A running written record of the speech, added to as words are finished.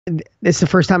This is the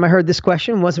first time I heard this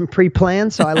question. Wasn't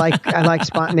pre-planned, so I like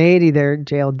spontaneity there,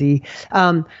 JLD.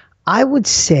 I would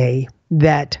say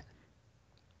that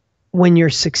when you're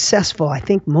successful, I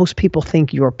think most people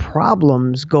think your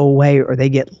problems go away or they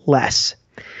get less.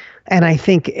 And I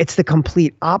think it's the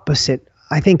complete opposite.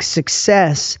 I think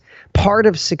part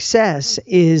of success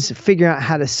is figuring out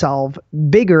how to solve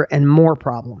bigger and more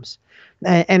problems.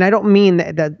 And I don't mean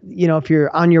that, if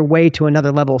you're on your way to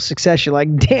another level of success, you're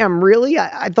like, damn, really?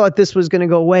 I thought this was going to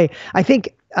go away. I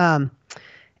think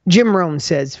Jim Rohn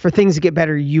says, for things to get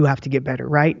better, you have to get better,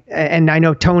 right? And I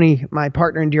know Tony, my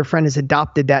partner and dear friend, has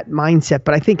adopted that mindset,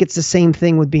 but I think it's the same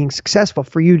thing with being successful.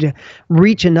 For you to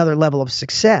reach another level of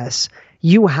success,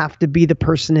 you have to be the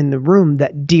person in the room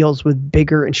that deals with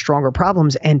bigger and stronger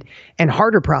problems and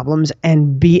harder problems,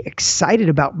 and be excited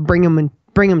about bring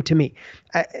them to me.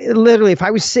 Literally, if I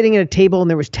was sitting at a table and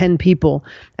there was 10 people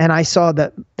and I saw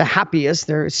the happiest,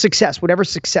 their success, whatever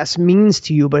success means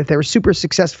to you, but if they were super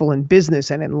successful in business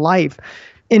and in life,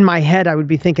 in my head, I would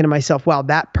be thinking to myself, wow,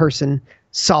 that person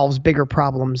solves bigger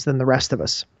problems than the rest of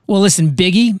us. Well, listen,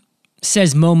 Biggie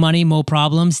says mo money, mo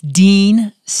problems.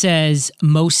 Dean says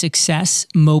mo success,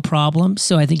 mo problems.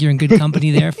 So I think you're in good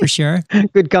company there for sure.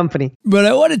 Good company. But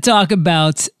I want to talk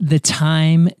about the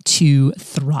time to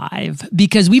thrive,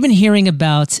 because we've been hearing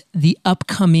about the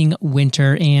upcoming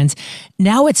winter and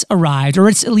now it's arrived, or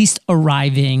it's at least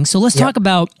arriving. So let's talk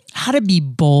about how to be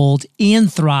bold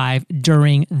and thrive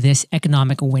during this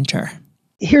economic winter.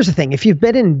 Here's the thing. If you've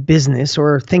been in business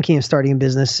or thinking of starting a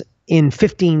business in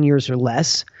 15 years or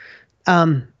less,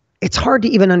 it's hard to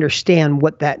even understand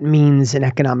what that means in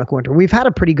economic winter. We've had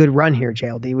a pretty good run here,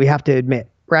 JLD, we have to admit,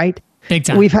 right? Big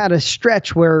time. We've had a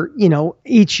stretch where,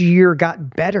 each year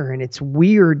got better, and it's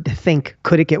weird to think,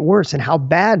 could it get worse? And how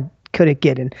bad could it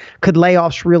get? And could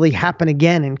layoffs really happen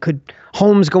again? And could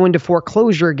homes go into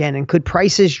foreclosure again? And could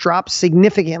prices drop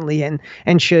significantly? And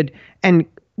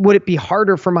would it be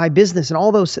harder for my business? And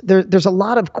all those, there's a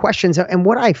lot of questions. And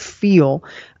what I feel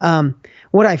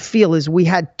is we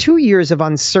had 2 years of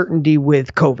uncertainty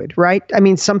with COVID, right? I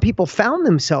mean, some people found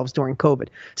themselves during COVID.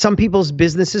 Some people's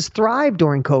businesses thrived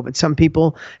during COVID. Some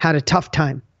people had a tough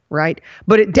time, right?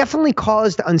 But it definitely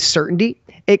caused uncertainty.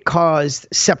 It caused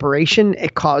separation.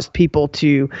 It caused people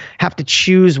to have to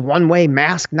choose one way: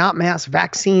 mask, not mask,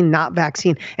 vaccine, not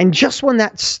vaccine. And just when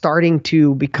that's starting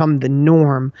to become the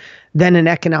norm, then an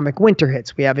economic winter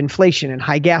hits. We have inflation and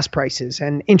high gas prices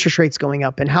and interest rates going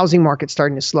up and housing markets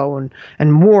starting to slow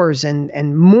and wars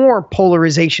and more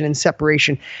polarization and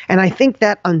separation. And I think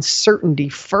that uncertainty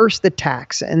first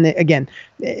attacks. And again,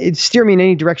 steer me in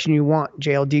any direction you want,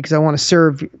 JLD, because I want to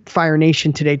serve Fire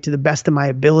Nation today to the best of my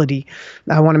ability.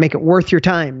 I want to make it worth your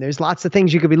time. There's lots of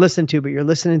things you could be listening to, but you're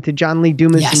listening to John Lee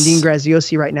Dumas and Dean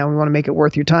Graziosi right now. We want to make it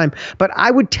worth your time. But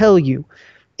I would tell you,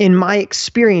 in my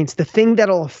experience, the thing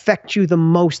that'll affect you the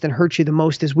most and hurt you the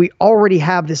most is we already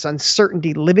have this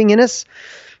uncertainty living in us.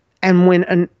 And when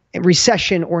a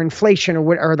recession or inflation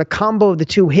or the combo of the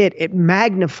two hit, it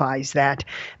magnifies that.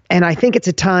 And I think it's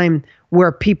a time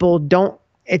where people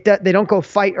they don't go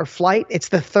fight or flight. It's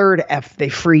the third F, they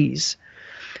freeze.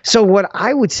 So what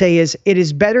I would say is it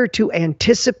is better to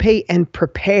anticipate and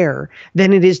prepare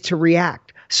than it is to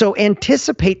react. So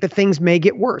anticipate that things may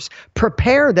get worse.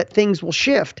 Prepare that things will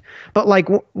shift. But like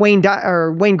Wayne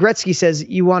Gretzky says,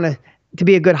 you want to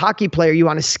be a good hockey player, you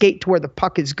want to skate to where the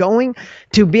puck is going.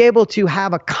 To be able to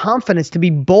have a confidence, to be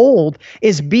bold,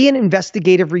 is be an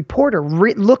investigative reporter.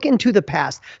 Look into the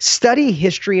past, study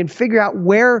history, and figure out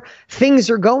where things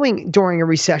are going during a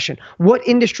recession. What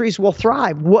industries will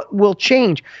thrive? What will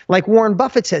change? Like Warren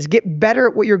Buffett says, get better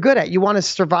at what you're good at. You want to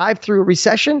survive through a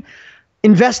recession?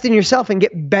 Invest in yourself and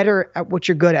get better at what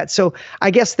you're good at. So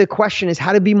I guess the question is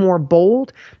how to be more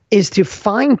bold is to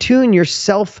fine tune your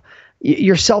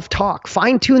self-talk,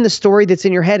 fine tune the story that's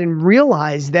in your head, and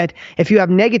realize that if you have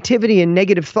negativity and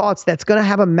negative thoughts, that's going to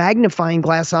have a magnifying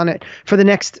glass on it for the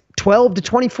next 12 to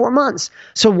 24 months.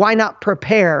 So why not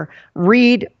prepare,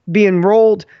 read, be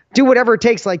enrolled, do whatever it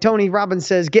takes. Like Tony Robbins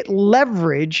says, get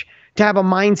leverage to have a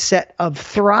mindset of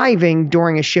thriving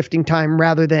during a shifting time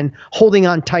rather than holding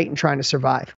on tight and trying to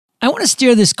survive. I want to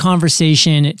steer this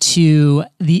conversation to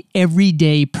the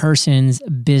everyday person's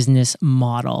business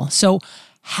model. So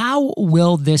how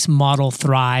will this model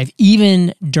thrive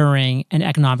even during an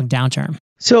economic downturn?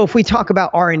 So if we talk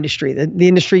about our industry, the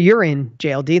industry you're in,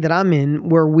 JLD, that I'm in,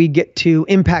 where we get to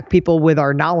impact people with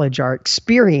our knowledge, our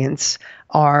experience,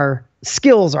 our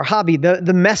skills or hobby,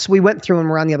 the mess we went through when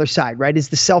we're on the other side, right? Is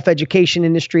the self-education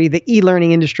industry, the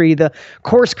e-learning industry, the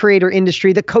course creator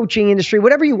industry, the coaching industry,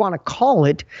 whatever you want to call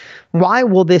it. Why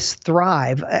will this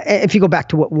thrive? If you go back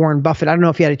to what Warren Buffett, I don't know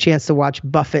if you had a chance to watch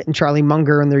Buffett and Charlie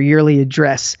Munger in their yearly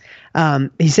address.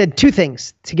 He said two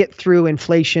things to get through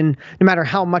inflation, no matter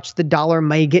how much the dollar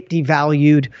may get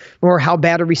devalued or how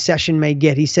bad a recession may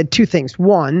get. He said two things.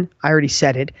 One, I already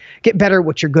said it, get better at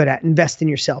what you're good at, invest in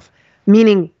yourself,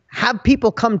 meaning have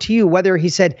people come to you, whether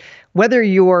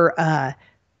you're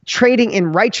trading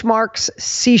in Reichmarks,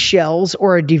 seashells,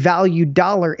 or a devalued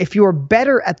dollar. If you're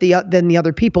better at than the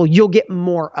other people, you'll get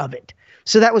more of it.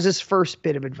 So that was his first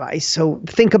bit of advice. So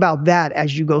think about that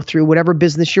as you go through whatever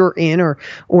business you're in or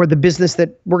the business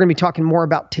that we're going to be talking more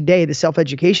about today, the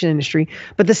self-education industry.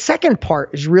 But the second part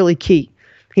is really key.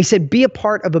 He said, be a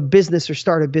part of a business or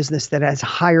start a business that has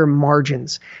higher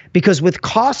margins, because with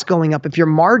costs going up, if your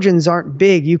margins aren't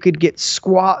big, you could get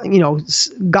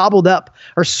gobbled up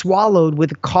or swallowed with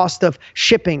the cost of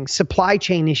shipping, supply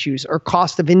chain issues, or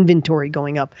cost of inventory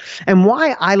going up. And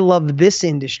why I love this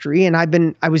industry, and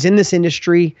I was in this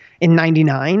industry in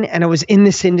 99 and I was in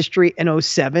this industry in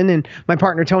 07, and my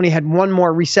partner Tony had one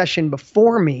more recession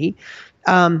before me.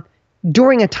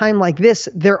 During a time like this,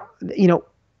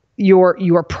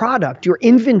 your product, your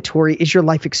inventory is your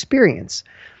life experience.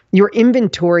 Your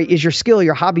inventory is your skill,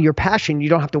 your hobby, your passion. You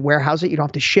don't have to warehouse it. You don't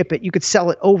have to ship it. You could sell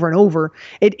it over and over.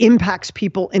 It impacts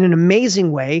people in an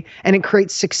amazing way, and it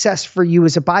creates success for you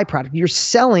as a byproduct. You're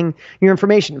selling your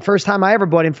information. The first time I ever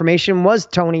bought information was,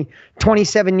 Tony,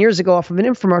 27 years ago off of an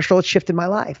infomercial. It shifted my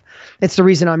life. It's the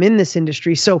reason I'm in this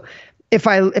industry. So if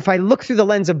I look through the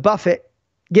lens of Buffett,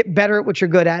 get better at what you're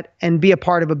good at, and be a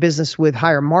part of a business with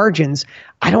higher margins,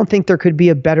 I don't think there could be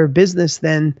a better business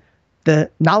than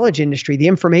the knowledge industry, the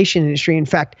information industry. In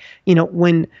fact,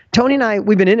 when Tony and I,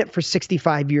 we've been in it for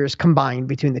 65 years combined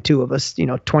between the two of us,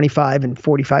 25 and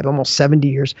 45, almost 70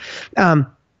 years.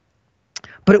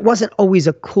 But it wasn't always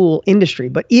a cool industry.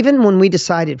 But even when we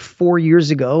decided 4 years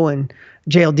ago, and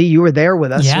JLD, you were there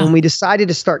with us, when we decided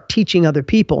to start teaching other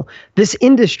people, this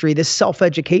industry, this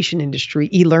self-education industry,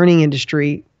 e-learning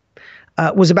industry,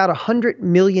 was about $100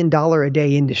 million a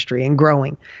day industry and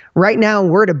growing. Right now,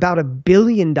 we're at about $1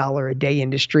 billion a day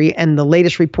industry. And the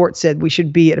latest report said we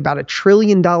should be at about $1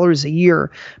 trillion a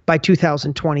year by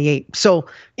 2028. So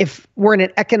if we're in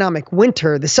an economic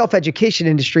winter, the self-education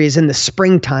industry is in the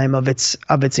springtime of its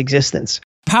existence.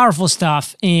 Powerful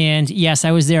stuff. And yes,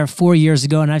 I was there 4 years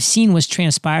ago, and I've seen what's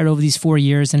transpired over these 4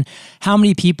 years and how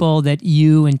many people that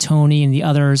you and Tony and the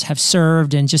others have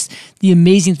served, and just the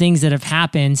amazing things that have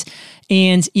happened.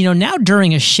 And, now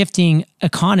during a shifting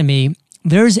economy,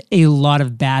 there's a lot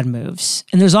of bad moves,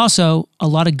 and there's also a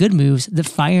lot of good moves that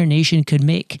Fire Nation could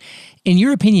make. In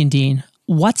your opinion, Dean,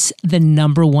 what's the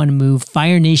number one move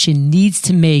Fire Nation needs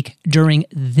to make during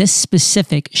this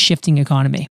specific shifting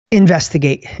economy?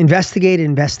 Investigate.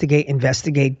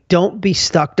 Don't be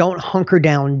stuck. Don't hunker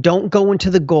down. Don't go into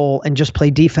the goal and just play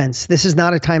defense. This is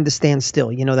not a time to stand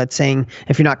still. That saying,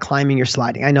 if you're not climbing, you're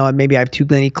sliding. I know maybe I have too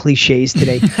many cliches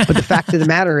today, but the fact of the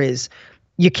matter is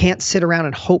you can't sit around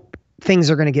and hope things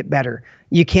are going to get better.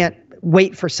 You can't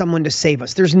wait for someone to save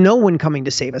us. There's no one coming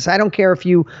to save us. I don't care if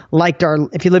you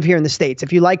live here in the States,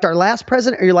 if you liked our last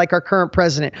president or you like our current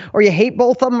president, or you hate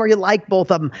both of them or you like both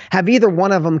of them, have either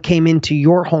one of them came into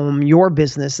your home, your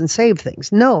business, and saved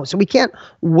things? No. So we can't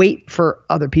wait for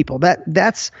other people.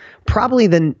 That's probably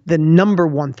the number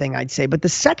one thing I'd say. But the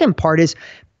second part is,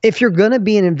 if you're going to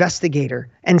be an investigator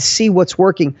and see what's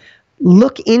working,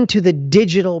 look into the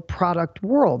digital product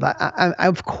world.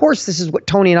 Of course, this is what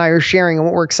Tony and I are sharing and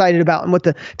what we're excited about and what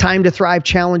the Time to Thrive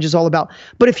Challenge is all about.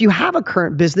 But if you have a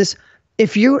current business,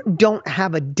 if you don't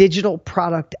have a digital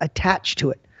product attached to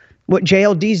it, what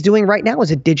JLD is doing right now is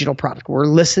a digital product. We're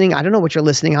listening. I don't know what you're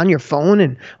listening on your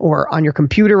phone or on your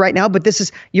computer right now, but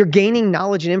you're gaining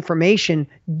knowledge and information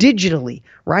digitally,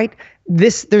 right?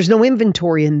 There's no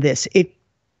inventory in this. It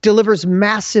delivers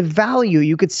massive value.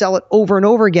 You could sell it over and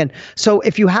over again. So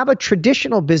if you have a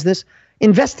traditional business,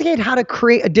 investigate how to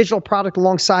create a digital product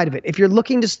alongside of it. If you're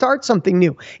looking to start something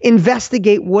new,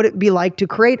 investigate what it'd be like to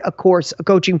create a course, a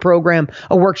coaching program,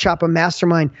 a workshop, a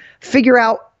mastermind. Figure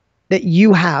out that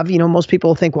you have, most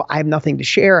people think, well, I have nothing to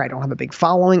share. I don't have a big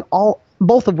following.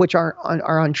 Both of which are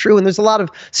untrue. And there's a lot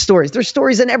of stories. There's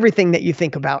stories in everything that you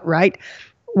think about, right?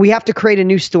 We have to create a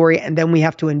new story, and then we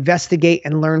have to investigate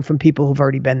and learn from people who've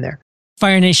already been there.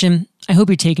 Fire Nation, I hope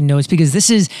you're taking notes because this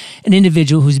is an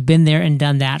individual who's been there and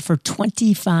done that for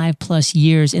 25 plus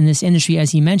years in this industry,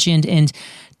 as he mentioned, and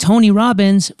Tony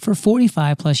Robbins for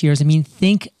 45 plus years. I mean,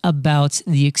 think about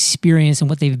the experience and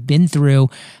what they've been through.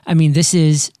 I mean, this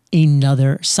is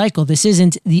another cycle. This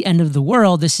isn't the end of the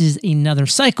world. This is another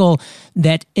cycle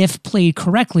that, if played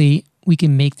correctly, we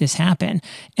can make this happen.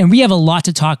 And we have a lot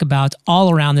to talk about all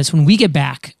around this when we get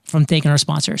back from thanking our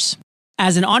sponsors.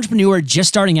 As an entrepreneur just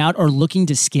starting out or looking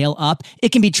to scale up,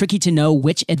 it can be tricky to know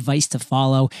which advice to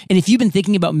follow. And if you've been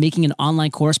thinking about making an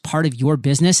online course part of your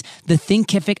business, the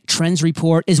Thinkific Trends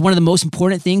Report is one of the most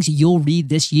important things you'll read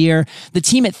this year. The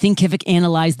team at Thinkific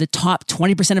analyzed the top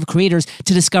 20% of creators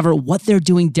to discover what they're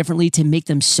doing differently to make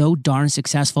them so darn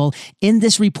successful. In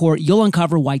this report, you'll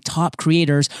uncover why top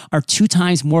creators are 2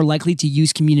 times more likely to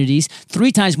use communities,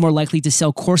 3 times more likely to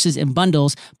sell courses in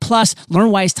bundles, plus learn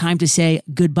why it's time to say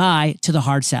goodbye to the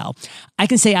hard sell. I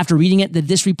can say after reading it that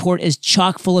this report is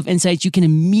chock full of insights you can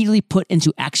immediately put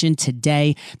into action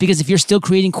today, because if you're still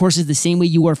creating courses the same way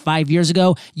you were 5 years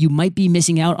ago, you might be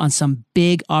missing out on some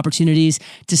big opportunities.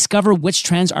 Discover which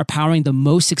trends are powering the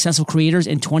most successful creators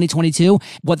in 2022,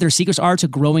 what their secrets are to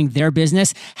growing their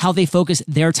business, how they focus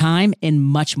their time, and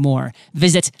much more.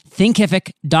 Visit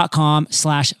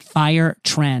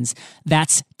thinkific.com/firetrends.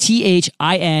 That's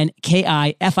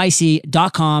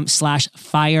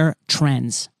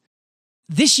THINKIFIC.com/firetrends.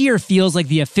 This year feels like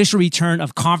the official return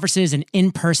of conferences and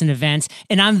in-person events,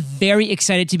 and I'm very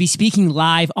excited to be speaking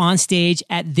live on stage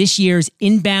at this year's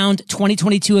Inbound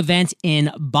 2022 event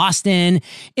in Boston.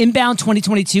 Inbound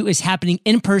 2022 is happening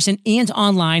in person and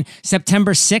online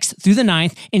September 6th through the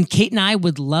 9th, and Kate and I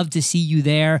would love to see you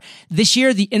there. This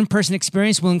year, the in-person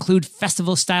experience will include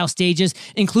festival-style stages,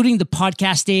 including the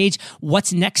podcast stage,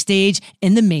 What's Next stage,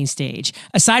 and the main stage.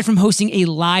 Aside from hosting a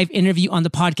live interview on the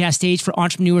podcast stage for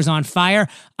entrepreneurs on fire,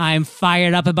 I'm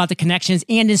fired up about the connections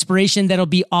and inspiration that'll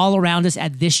be all around us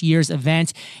at this year's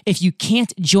event. If you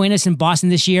can't join us in Boston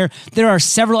this year, there are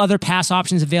several other pass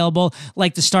options available,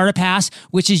 like the Starter Pass,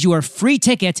 which is your free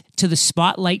ticket to the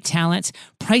Spotlight Talent.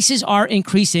 Prices are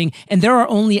increasing, and there are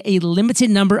only a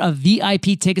limited number of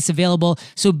VIP tickets available,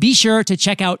 so be sure to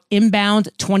check out Inbound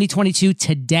 2022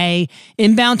 today.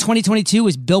 Inbound 2022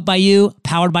 is built by you,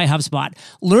 powered by HubSpot.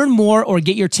 Learn more or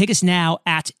get your tickets now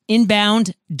at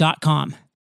inbound.com.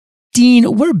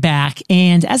 Dean, we're back,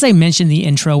 and as I mentioned in the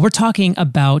intro, we're talking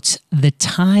about the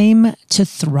time to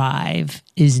thrive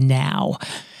is now.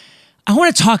 I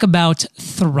want to talk about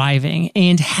thriving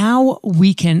and how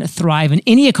we can thrive in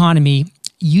any economy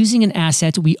using an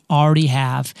asset we already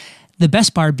have. The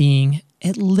best part being,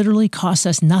 it literally costs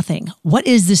us nothing. What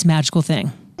is this magical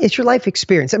thing? It's your life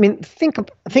experience. I mean, think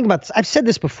about this. I've said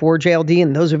this before, JLD,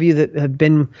 and those of you that have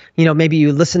been, maybe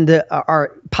you listened to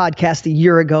our podcast a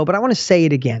year ago, but I want to say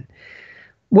it again.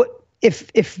 What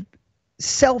if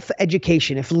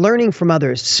self-education, if learning from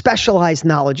others, specialized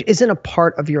knowledge isn't a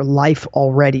part of your life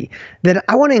already, then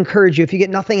I want to encourage you, if you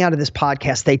get nothing out of this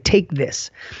podcast, take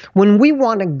this. When we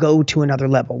want to go to another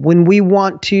level, when we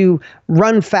want to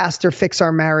run faster, fix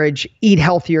our marriage, eat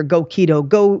healthier, go keto,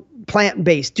 go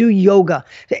plant-based, do yoga,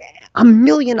 a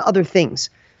million other things.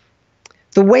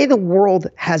 The way the world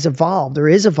has evolved or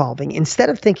is evolving, instead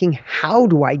of thinking, how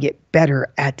do I get better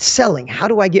at selling? How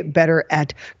do I get better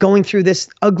at going through this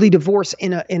ugly divorce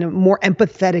in a more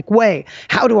empathetic way?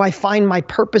 How do I find my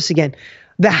purpose again?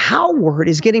 The how word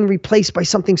is getting replaced by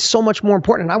something so much more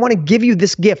important. And I want to give you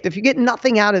this gift. If you get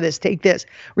nothing out of this, take this.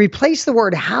 Replace the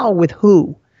word how with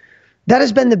who. That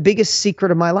has been the biggest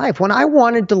secret of my life. When I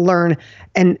wanted to learn,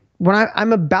 and when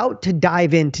I'm about to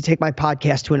dive in to take my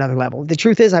podcast to another level. The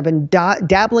truth is, I've been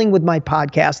dabbling with my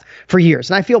podcast for years,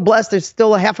 and I feel blessed. There's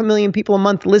still 500,000 people a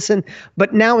month listen,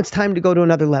 but now it's time to go to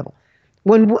another level.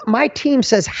 When my team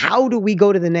says, how do we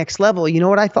go to the next level? You know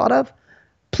what I thought of?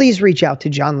 Please reach out to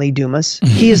John Lee Dumas.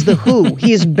 He is the who. He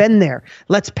has been there.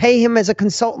 Let's pay him as a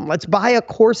consultant. Let's buy a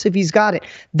course if he's got it.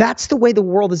 That's the way the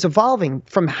world is evolving,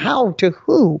 from how to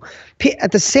who.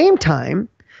 At the same time,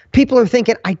 people are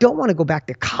thinking, I don't want to go back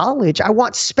to college. I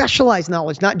want specialized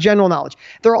knowledge, not general knowledge.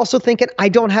 They're also thinking, I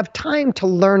don't have time to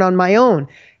learn on my own.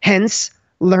 Hence,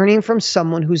 learning from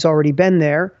someone who's already been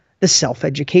there, the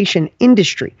self-education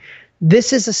industry.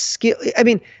 This is a skill. I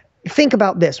mean, think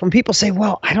about this. When people say,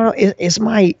 well, I don't know, is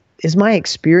my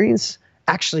experience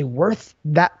actually worth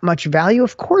that much value?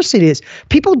 Of course it is.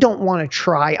 People don't want to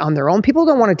try on their own. People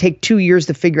don't want to take 2 years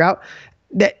to figure out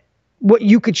that what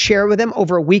you could share with them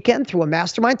over a weekend, through a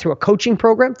mastermind, through a coaching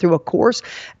program, through a course.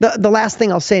 The last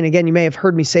thing I'll say, and again, you may have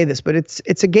heard me say this, but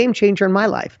it's a game changer in my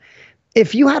life.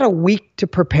 If you had a week to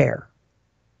prepare,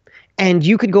 And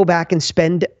you could go back and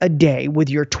spend a day with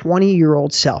your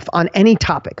 20-year-old self on any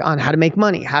topic, on how to make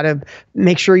money, how to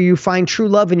make sure you find true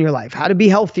love in your life, how to be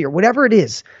healthier, whatever it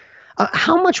is.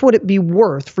 How much would it be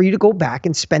worth for you to go back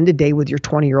and spend a day with your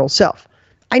 20-year-old self?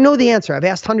 I know the answer. I've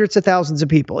asked hundreds of thousands of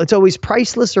people. It's always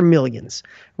priceless or millions,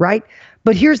 right?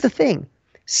 But here's the thing.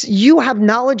 You have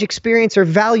knowledge, experience, or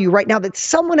value right now that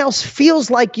someone else feels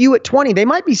like you at 20. They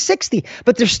might be 60,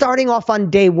 but they're starting off on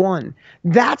day one.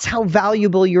 That's how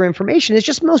valuable your information is.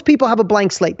 Just most people have a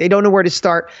blank slate. They don't know where to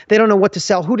start. They don't know what to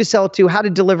sell, who to sell it to, how to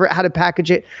deliver it, how to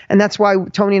package it. And that's why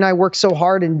Tony and I work so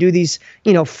hard and do these,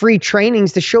 free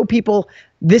trainings to show people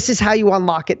this is how you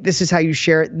unlock it. This is how you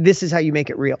share it. This is how you make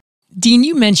it real. Dean,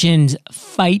 you mentioned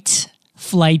fight,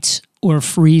 flight, or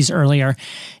freeze earlier.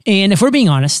 And if we're being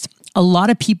honest, a lot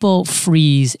of people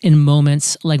freeze in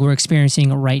moments like we're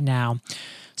experiencing right now.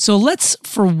 So let's,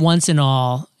 for once and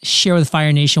all, share with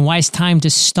Fire Nation why it's time to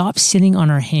stop sitting on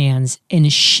our hands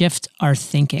and shift our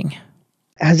thinking.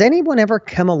 Has anyone ever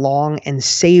come along and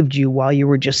saved you while you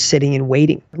were just sitting and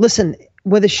waiting? Listen,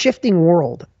 with a shifting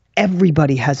world,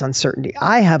 everybody has uncertainty.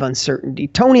 I have uncertainty.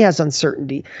 Tony has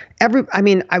uncertainty.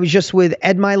 I was just with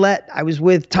Ed Milet. I was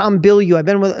with Tom Bilyeu. I've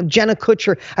been with Jenna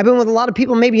Kutcher. I've been with a lot of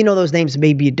people. Maybe you know those names,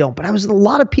 maybe you don't. But I was with a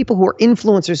lot of people who are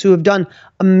influencers who have done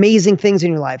amazing things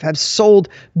in your life, have sold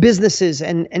businesses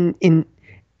and in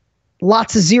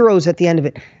lots of zeros at the end of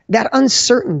it. That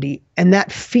uncertainty and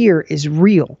that fear is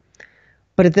real.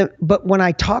 But when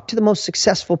I talk to the most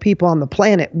successful people on the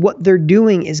planet, what they're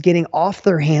doing is getting off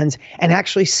their hands and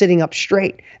actually sitting up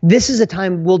straight. This is a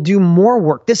time we'll do more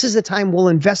work. This is a time we'll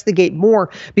investigate more,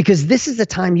 because this is a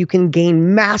time you can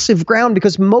gain massive ground,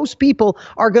 because most people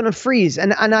are going to freeze.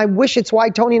 And I wish it's why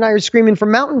Tony and I are screaming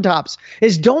from mountaintops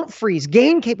is don't freeze,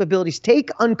 gain capabilities, take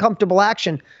uncomfortable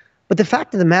action. But the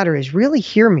fact of the matter is, really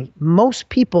hear me, most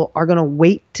people are going to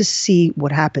wait to see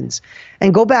what happens.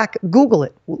 And go back, Google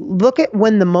it. Look at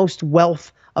when the most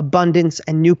wealth, abundance,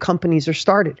 and new companies are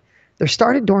started. They're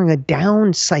started during a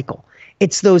down cycle.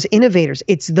 It's those innovators.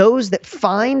 It's those that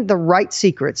find the right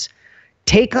secrets,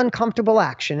 take uncomfortable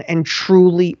action, and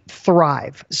truly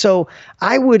thrive. So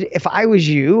I would, if I was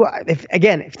you, if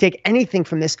you take anything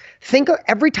from this, think of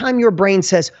every time your brain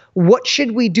says, what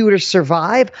should we do to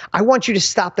survive? I want you to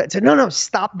stop that. Say, no,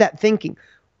 stop that thinking.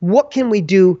 What can we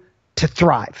do to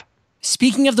thrive?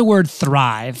 Speaking of the word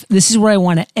thrive, this is where I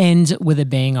want to end with a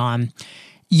bang on.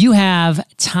 You have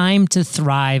Time to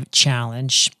Thrive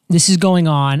Challenge. This is going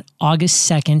on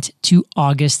August 2nd to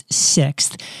August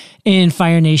 6th. In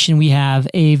Fire Nation, we have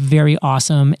a very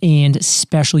awesome and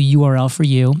special URL for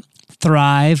you,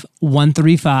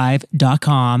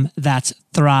 thrive135.com. That's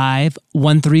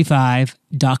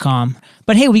thrive135.com.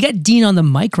 But hey, we got Dean on the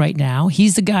mic right now.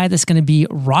 He's the guy that's going to be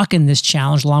rocking this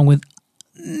challenge along with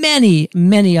many,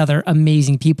 many other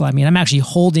amazing people. I mean, I'm actually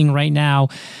holding right now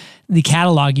the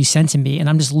catalog you sent to me, and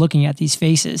I'm just looking at these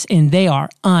faces, and they are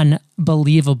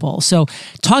unbelievable. So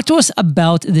talk to us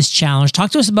about this challenge.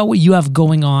 Talk to us about what you have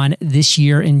going on this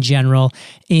year in general,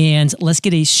 and let's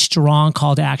get a strong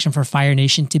call to action for Fire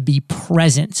Nation to be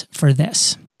present for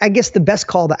this. I guess the best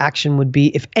call to action would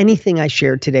be if anything I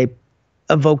shared today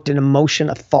evoked an emotion,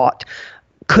 a thought.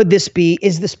 Could this be?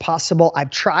 Is this possible?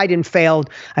 I've tried and failed.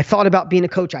 I thought about being a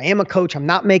coach. I am a coach. I'm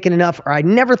not making enough, or I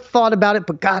never thought about it,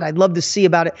 but God, I'd love to see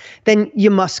about it. Then you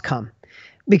must come.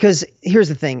 Because here's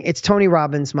the thing. It's Tony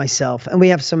Robbins, myself, and we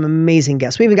have some amazing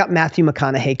guests. We even got Matthew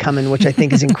McConaughey coming, which I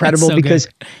think is incredible so because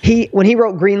when he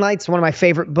wrote Green Lights, one of my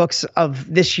favorite books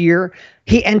of this year,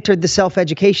 he entered the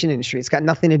self-education industry. It's got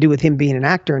nothing to do with him being an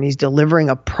actor, and he's delivering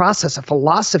a process, a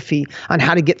philosophy on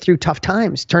how to get through tough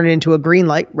times, turn it into a green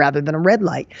light rather than a red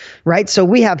light, right? So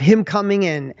we have him coming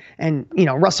in, and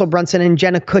Russell Brunson and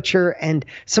Jenna Kutcher and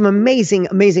some amazing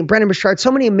Brendan Burchard,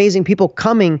 so many amazing people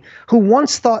coming who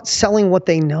once thought selling what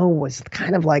they know was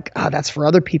kind of like, that's for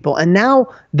other people. And now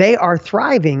they are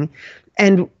thriving.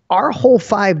 And our whole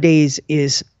 5 days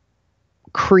is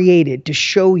created to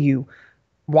show you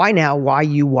why now, why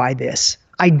you, why this.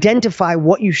 Identify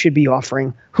what you should be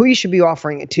offering, who you should be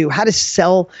offering it to, how to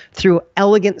sell through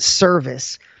elegant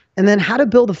service, and then how to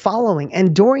build a following.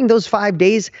 And during those 5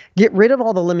 days, get rid of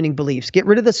all the limiting beliefs, get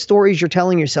rid of the stories you're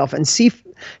telling yourself, and see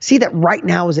that right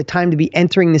now is a time to be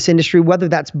entering this industry, whether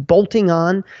that's bolting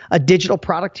on a digital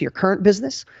product to your current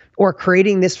business or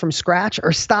creating this from scratch,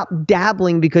 or stop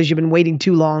dabbling because you've been waiting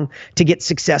too long to get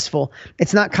successful.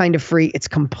 It's not kind of free. It's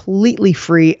completely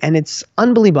free, and it's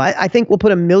unbelievable. I think we'll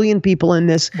put 1 million people in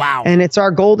this. Wow. And it's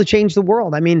our goal to change the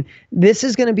world. I mean, this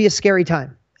is going to be a scary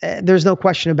time. There's no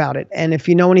question about it. And if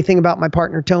you know anything about my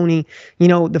partner, Tony,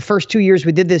 the first 2 years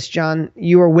we did this, John,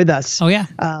 you were with us. Oh, yeah.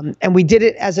 And we did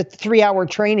it as a 3-hour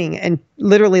training. And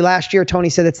literally last year, Tony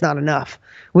said it's not enough.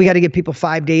 We got to give people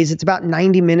 5 days. It's about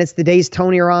 90 minutes. The days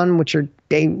Tony are on, which are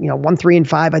day 1, 3, and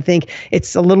 5, I think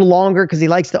it's a little longer because he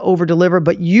likes to over deliver.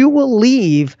 But you will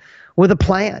leave with a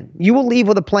plan. You will leave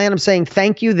with a plan of saying,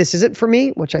 thank you, this isn't for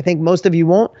me, which I think most of you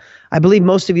won't. I believe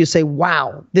most of you say,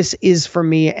 wow, this is for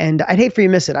me. And I'd hate for you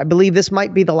to miss it. I believe this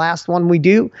might be the last one we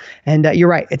do. And you're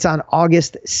right. It's on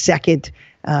August 2nd.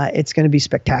 It's going to be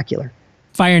spectacular.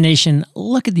 Fire Nation,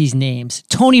 look at these names.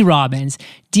 Tony Robbins,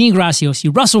 Dean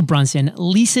Graziosi, Russell Brunson,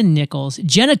 Lisa Nichols,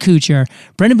 Jenna Kuchar,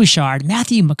 Brendan Bouchard,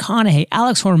 Matthew McConaughey,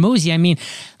 Alex Hormozy. I mean,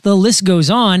 the list goes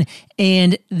on.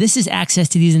 And this is access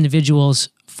to these individuals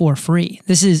for free.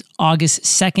 This is August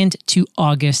 2nd to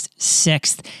August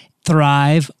 6th.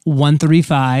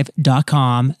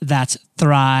 Thrive135.com. That's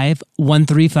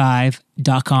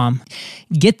Thrive135.com.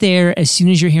 Get there as soon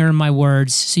as you're hearing my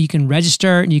words so you can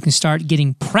register and you can start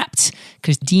getting prepped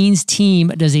because Dean's team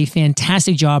does a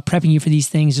fantastic job prepping you for these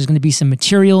things. There's going to be some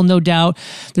material, no doubt.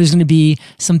 There's going to be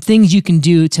some things you can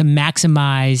do to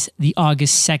maximize the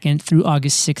August 2nd through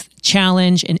August 6th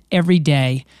challenge, and every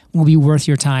day will be worth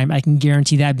your time. I can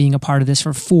guarantee that, being a part of this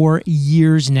for 4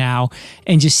 years now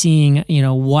and just seeing,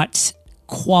 what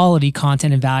quality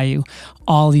content and value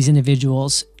all these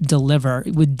individuals deliver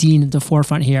with Dean at the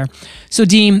forefront here. So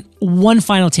Dean, one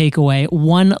final takeaway,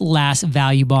 one last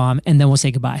value bomb, and then we'll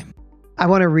say goodbye. I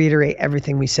want to reiterate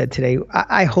everything we said today.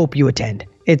 I hope you attend.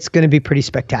 It's going to be pretty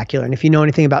spectacular. And if you know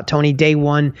anything about Tony, day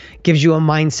one gives you a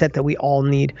mindset that we all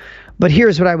need. But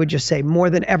here's what I would just say. More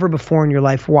than ever before in your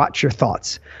life, watch your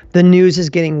thoughts. The news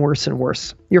is getting worse and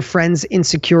worse. Your friends'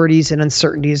 insecurities and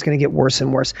uncertainty is going to get worse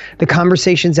and worse. The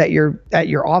conversations at your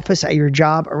office, at your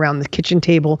job, around the kitchen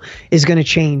table is going to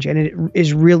change. And it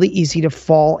is really easy to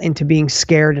fall into being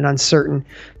scared and uncertain.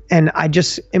 And I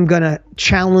just am going to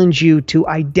challenge you to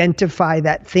identify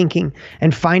that thinking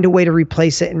and find a way to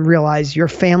replace it and realize your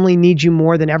family needs you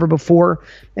more than ever before.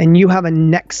 And you have a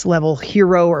next level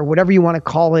hero or whatever you want to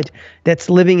call it that's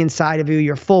living inside of you,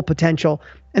 your full potential.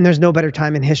 And there's no better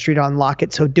time in history to unlock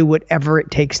it. So do whatever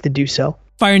it takes to do so.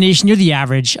 Fire Nation, you're the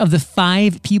average of the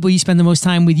 5 people you spend the most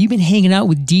time with. You've been hanging out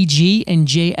with DG and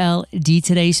JLD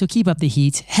today, so keep up the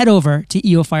heat. Head over to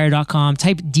eofire.com,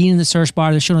 type Dean in the search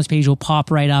bar. The show notes page will pop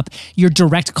right up. Your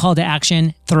direct call to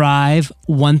action,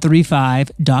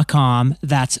 thrive135.com.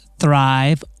 That's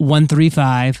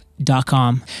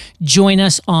thrive135.com. Join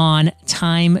us on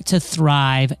Time to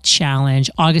Thrive Challenge,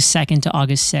 August 2nd to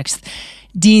August 6th.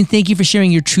 Dean, thank you for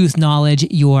sharing your truth, knowledge,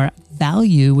 your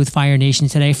value with Fire Nation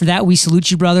today. For that, we salute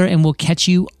you, brother, and we'll catch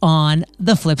you on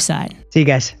the flip side. See you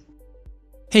guys.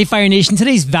 Hey, Fire Nation.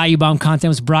 Today's Value Bomb content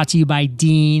was brought to you by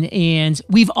Dean, and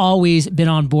we've always been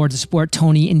on board to support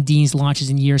Tony and Dean's launches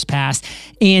in years past.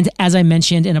 And as I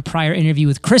mentioned in a prior interview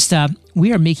with Krista,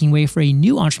 we are making way for a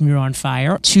new entrepreneur on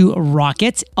fire to rock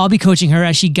it. I'll be coaching her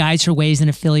as she guides her way as an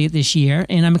affiliate this year,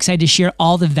 and I'm excited to share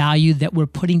all the value that we're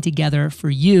putting together for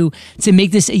you to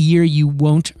make this a year you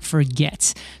won't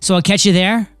forget. So I'll catch you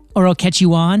there, or I'll catch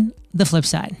you on the flip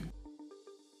side.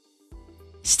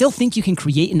 Still think you can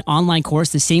create an online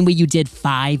course the same way you did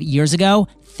 5 years ago?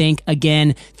 Think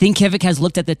again. Thinkific has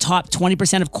looked at the top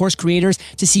 20% of course creators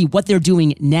to see what they're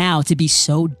doing now to be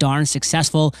so darn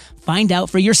successful. Find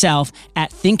out for yourself at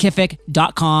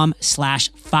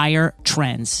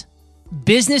thinkific.com/firetrends.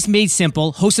 Business Made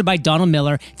Simple, hosted by Donald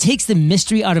Miller, takes the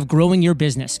mystery out of growing your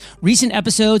business. Recent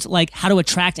episodes like how to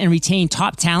attract and retain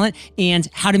top talent and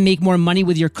how to make more money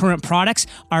with your current products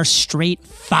are straight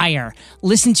fire.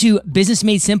 Listen to Business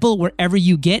Made Simple wherever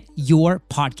you get your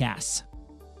podcasts.